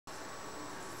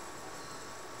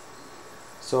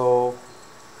So,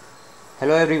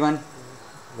 hello everyone,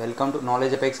 welcome to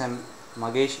Knowledge Apex. I'm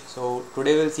Magesh. So,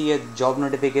 today we'll see a job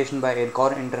notification by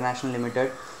IRCON International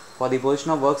Limited for the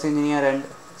position of Works Engineer and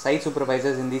Site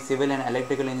Supervisors in the Civil and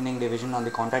Electrical Engineering Division on the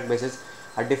contract basis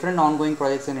at different ongoing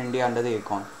projects in India under the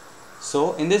IRCON.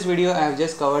 So, in this video, I have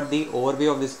just covered the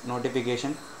overview of this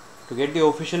notification. To get the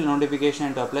official notification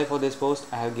and to apply for this post,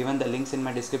 I have given the links in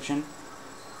my description.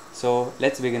 So,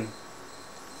 let's begin.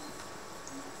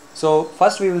 So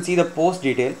first we will see the post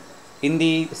detail. In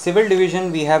the civil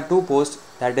division we have two posts,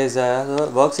 that is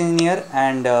works engineer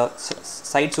and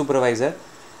site supervisor,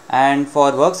 and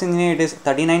for works engineer it is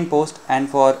 39 posts and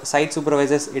for site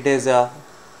supervisors it is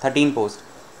 13 posts.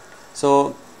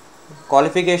 So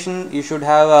qualification, you should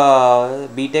have a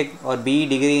BTech or BE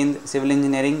degree in civil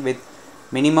engineering with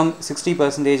minimum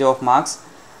 60% of marks,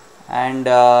 and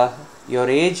your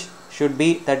age should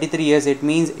be 33 years. It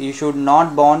means you should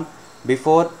not born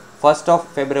before 1st of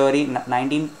February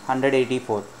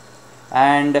 1984,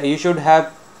 and you should have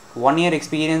 1 year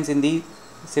experience in the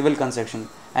civil construction.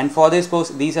 And for this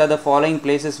post, these are the following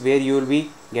places where you will be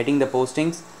getting the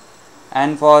postings.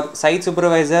 And for site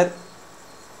supervisor,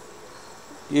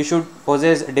 you should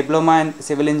possess a diploma in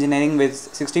civil engineering with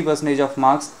 60% of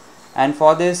marks, and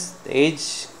for this the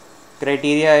age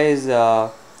criteria is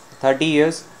 30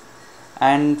 years,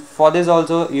 and for this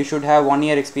also you should have 1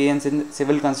 year experience in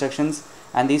civil constructions,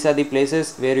 and these are the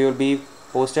places where you will be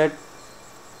posted.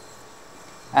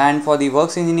 And for the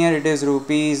works engineer it is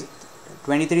rupees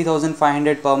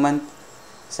 23,500 per month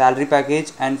salary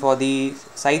package, and for the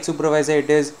site supervisor it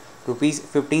is rupees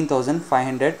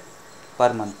 15,500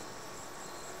 per month.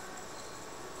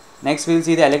 Next we will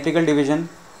see the electrical division.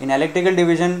 In electrical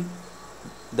division,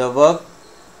 the work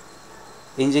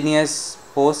engineers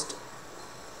post,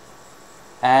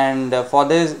 and for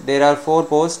this there are 4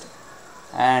 posts,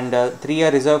 and 3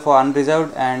 are reserved for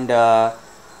unreserved, and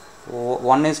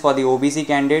 1 is for the OBC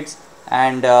candidates,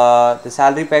 and the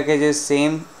salary package is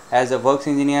same as a works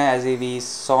engineer as we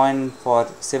saw in for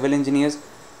civil engineers,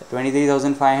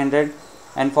 23,500.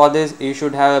 and for this you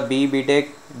should have a BTech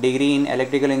degree in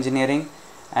electrical engineering,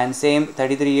 and same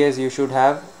 33 years you should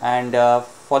have, and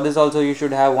for this also you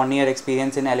should have 1 year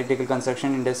experience in electrical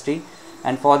construction industry.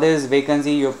 And for this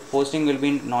vacancy your posting will be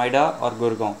in Noida or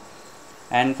Gurgaon.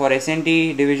 And for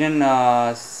SNT division,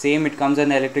 same, it comes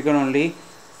in electrical only.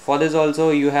 For this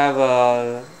also you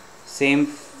have same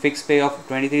fixed pay of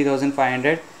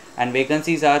 23,500, and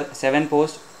vacancies are 7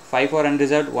 posts, 5 for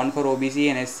unreserved, 1 for OBC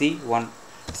and SC 1.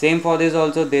 Same for this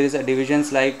also there is a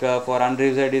divisions like for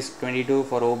unreserved is 22,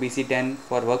 for OBC 10,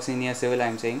 for works engineer civil I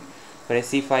am saying, for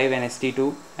SC 5 and ST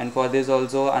 2, and for this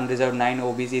also unreserved 9,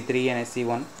 OBC 3 and SC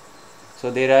 1. So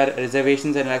there are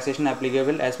reservations and relaxation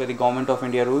applicable as per the Government of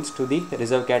India rules to the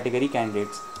reserve category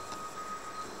candidates.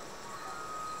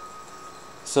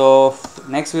 So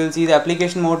next we will see the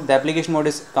application mode. The application mode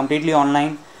is completely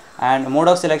online, and mode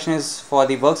of selection is for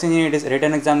the works engineer it is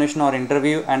written examination or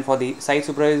interview, and for the site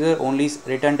supervisor only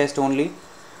written test only.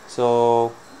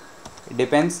 So it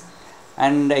depends.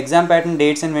 And exam pattern,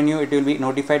 dates and venue, it will be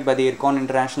notified by the IRCON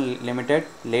International Limited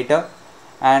later.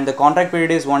 And the contract period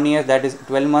is 1 year, that is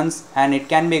 12 months, and it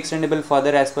can be extendable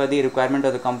further as per the requirement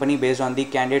of the company based on the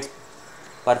candidate's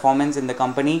performance in the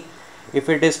company. If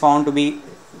it is found to be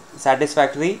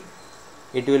satisfactory,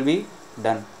 it will be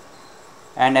done.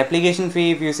 And application fee,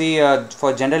 if you see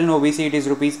for general and OBC it is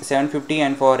rupees 750,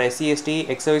 and for SC ST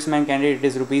ex-serviceman candidate it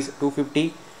is rupees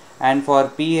 250, and for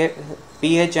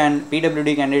PH and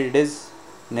PWD candidate it is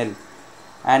nil.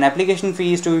 And application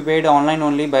fee is to be paid online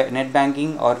only by net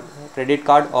banking or credit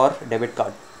card or debit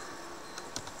card.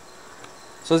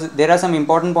 So there are some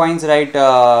important points, right?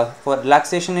 For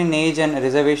relaxation in age and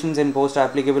reservations in post are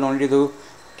applicable only to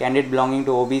candidate belonging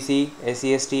to OBC,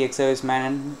 SC ST ex-serviceman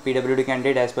and PWD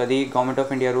candidate as per the Government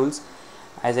of India rules,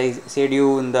 as I said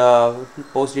you in the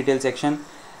post detail section.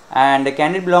 And the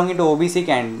candidate belonging to OBC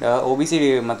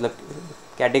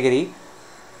category,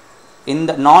 in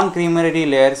the non-creamery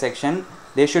layer section,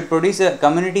 they should produce a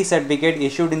community certificate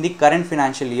issued in the current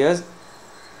financial years.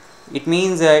 It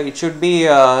means it should be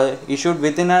issued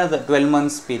within a 12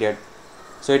 months period.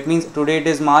 So it means today it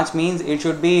is March, means it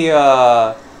should be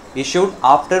issued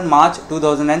after March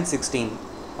 2016.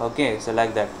 Okay, so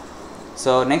like that.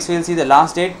 So next we will see the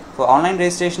last date for online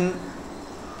registration.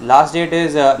 Last date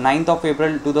is 9th of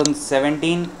April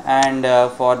 2017,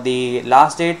 and for the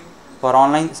last date for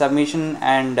online submission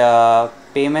and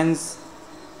payments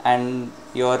and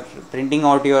your printing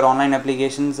out your online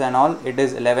applications and all, it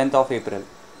is 11th of April.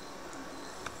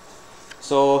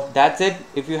 So that's it.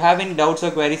 If you have any doubts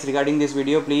or queries regarding this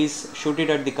video, please shoot it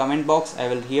at the comment box. I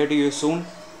will hear to you soon.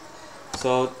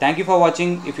 So thank you for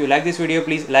watching. If you like this video,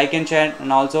 please like and share,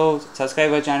 and also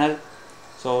subscribe our channel.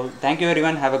 So thank you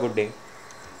everyone, have a good day.